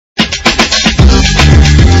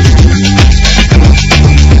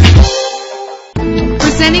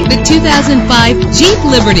2005 Jeep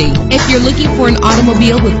Liberty. If you're looking for an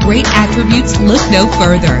automobile with great attributes, look no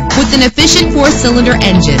further. With an efficient 4-cylinder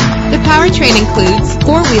engine, the powertrain includes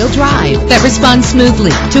 4-wheel drive that responds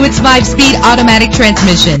smoothly to its 5-speed automatic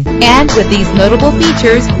transmission. And with these notable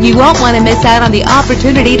features, you won't want to miss out on the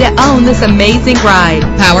opportunity to own this amazing ride.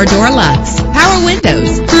 Power door locks, power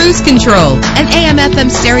windows, cruise control, an AM/FM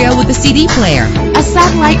stereo with a CD player, a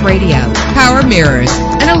satellite radio, power mirrors,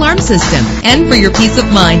 an alarm system. And for your peace of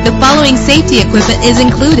mind, the following safety equipment is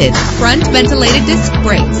included: front ventilated disc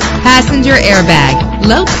brakes, passenger airbag,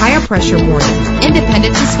 low tire pressure warning,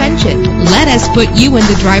 independent suspension. Let us put you in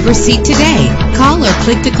the driver's seat today. Call or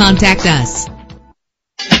click to contact us.